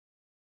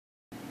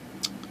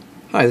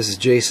Hi, this is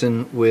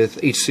Jason with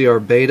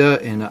HCR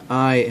Beta, and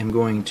I am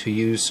going to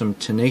use some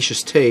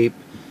Tenacious Tape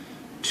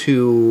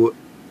to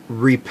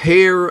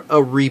repair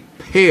a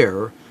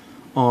repair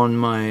on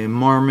my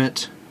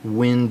Marmot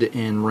wind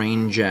and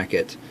rain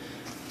jacket.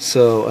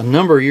 So a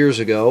number of years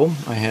ago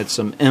I had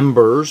some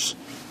embers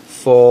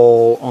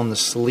fall on the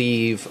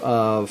sleeve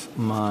of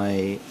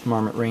my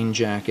Marmot rain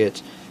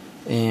jacket,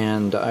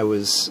 and I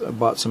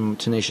bought some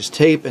Tenacious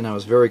Tape, and I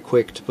was very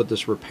quick to put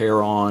this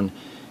repair on.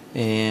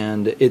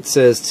 And it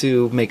says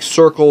to make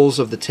circles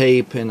of the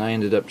tape, and I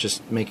ended up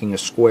just making a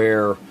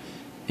square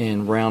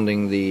and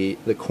rounding the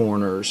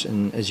corners.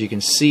 And as you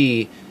can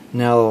see,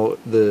 now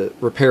the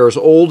repair is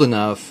old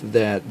enough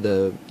that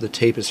the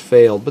tape has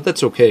failed, but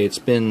that's okay. It's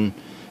been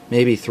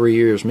maybe 3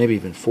 years, maybe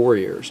even 4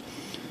 years.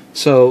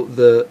 So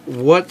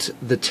what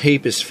the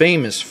tape is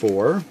famous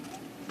for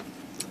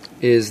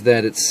is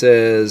that it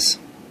says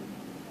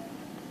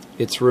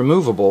it's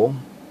removable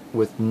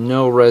with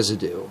no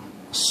residue.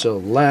 So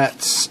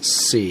let's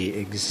see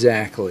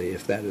exactly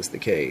if that is the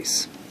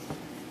case.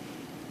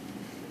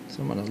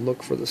 So I'm going to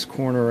look for this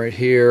corner right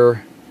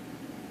here,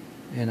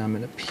 and I'm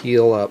going to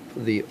peel up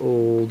the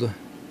old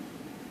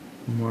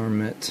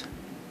Marmot.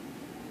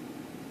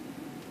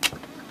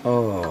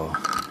 Oh.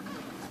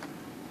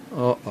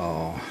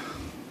 Uh-oh.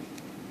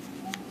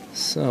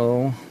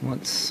 So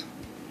let's...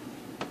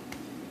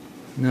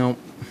 No,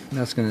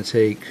 that's going to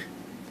take...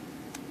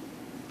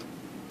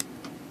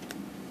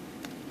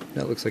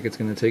 That looks like it's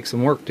going to take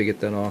some work to get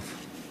that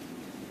off.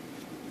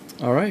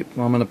 Alright,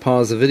 well, I'm going to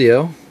pause the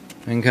video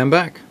and come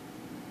back.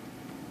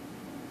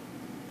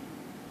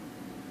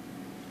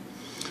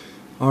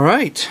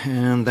 Alright,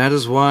 and that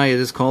is why it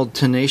is called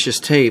Tenacious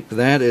Tape.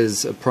 That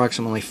is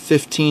approximately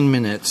 15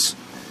 minutes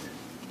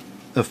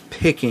of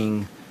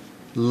picking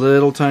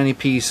little tiny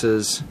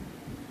pieces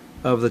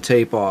of the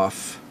tape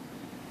off.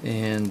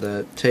 And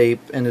the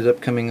tape ended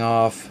up coming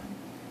off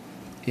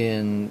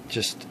in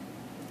just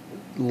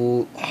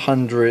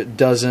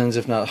dozens,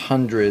 if not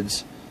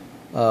hundreds,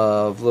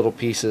 of little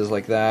pieces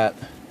like that.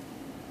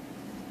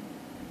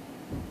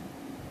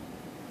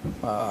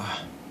 Why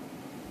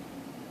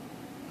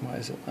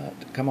is it not?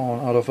 Come on,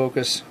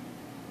 autofocus.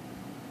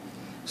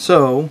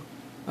 So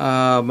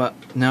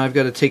now I've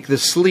got to take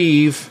this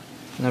sleeve,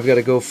 and I've got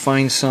to go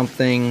find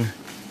something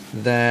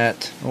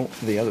that,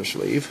 the other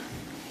sleeve.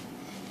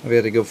 I've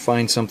got to go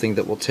find something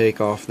that will take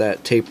off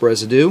that tape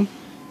residue,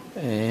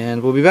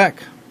 and we'll be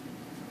back.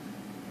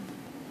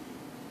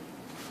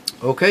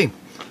 Okay,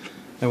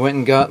 I went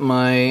and got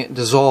my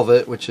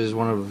De-Solv-It, which is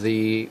one of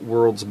the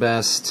world's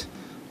best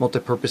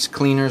multi-purpose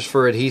cleaners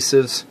for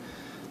adhesives,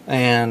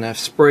 and I've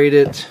sprayed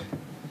it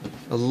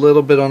a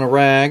little bit on a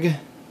rag,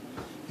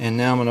 and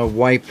now I'm going to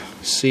wipe,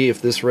 see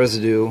if this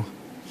residue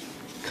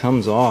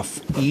comes off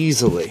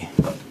easily.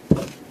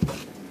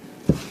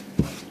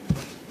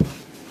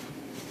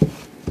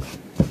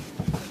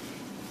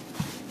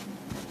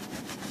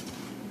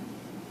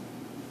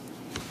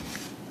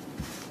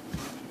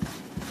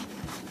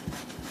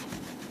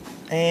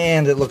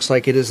 And it looks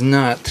like it is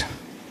not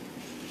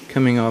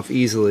coming off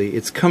easily.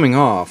 It's coming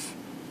off,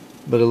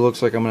 but it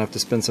looks like I'm going to have to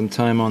spend some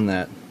time on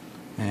that.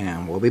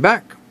 And we'll be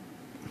back.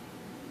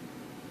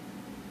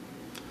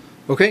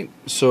 Okay,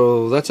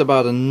 so that's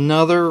about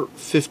another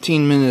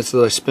 15 minutes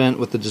that I spent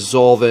with the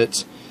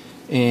De-Solv-It,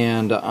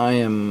 and I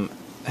am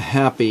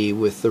happy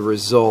with the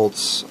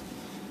results.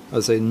 I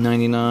would say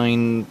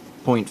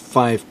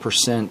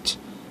 99.5%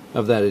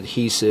 of that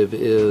adhesive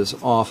is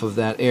off of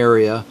that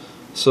area.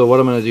 So what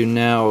I'm going to do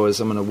now is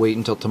I'm going to wait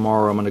until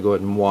tomorrow. I'm going to go ahead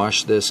and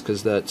wash this,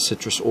 because that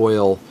citrus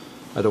oil,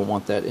 I don't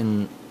want that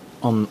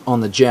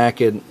on the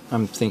jacket.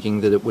 I'm thinking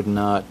that it would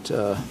not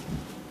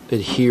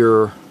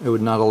adhere. It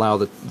would not allow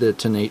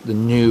the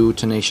new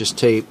Tenacious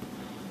Tape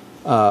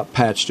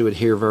patch to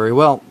adhere very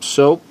well.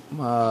 So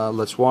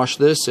let's wash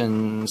this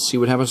and see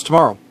what happens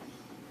tomorrow.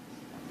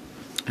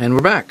 And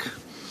we're back.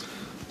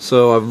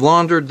 So I've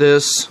laundered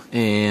this,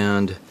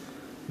 and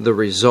the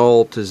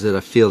result is that I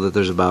feel that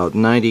there's about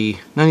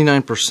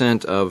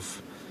 99%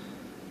 of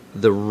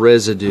the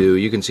residue.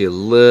 You can see a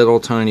little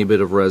tiny bit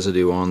of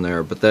residue on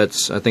there, but I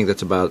think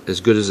that's about as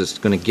good as it's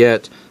going to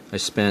get. I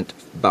spent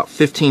about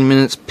 15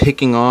 minutes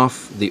picking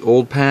off the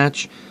old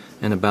patch,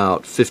 and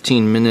about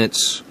 15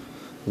 minutes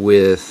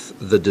with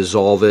the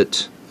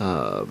De-Solv-It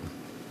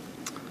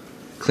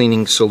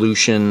cleaning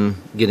solution,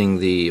 getting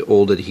the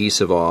old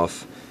adhesive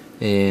off,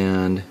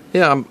 and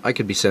yeah, I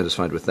could be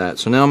satisfied with that.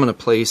 So now I'm going to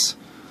place,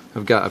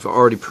 I've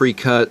already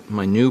pre-cut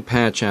my new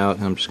patch out,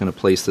 and I'm just going to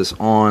place this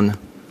on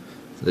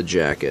the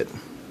jacket.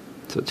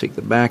 So take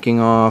the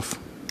backing off.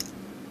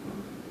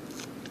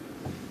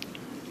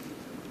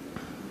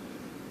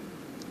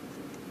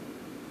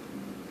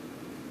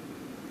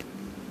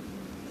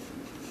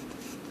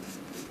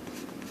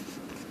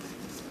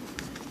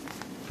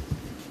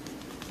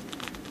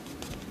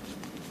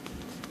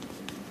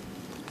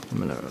 I'm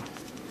going to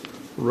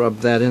rub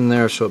that in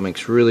there so it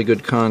makes really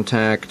good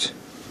contact.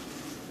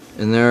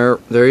 And there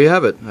you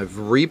have it. I've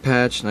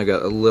repatched, and I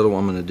got a little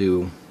I'm going to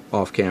do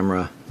off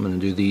camera. I'm going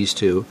to do these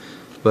two.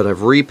 But I've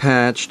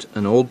repatched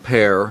an old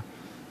pair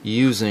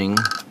using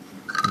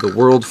the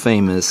world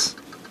famous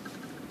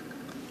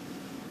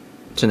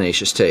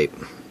Tenacious Tape.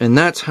 And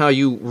that's how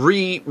you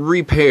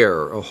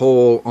repair a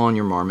hole on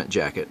your Marmot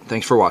jacket.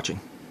 Thanks for watching.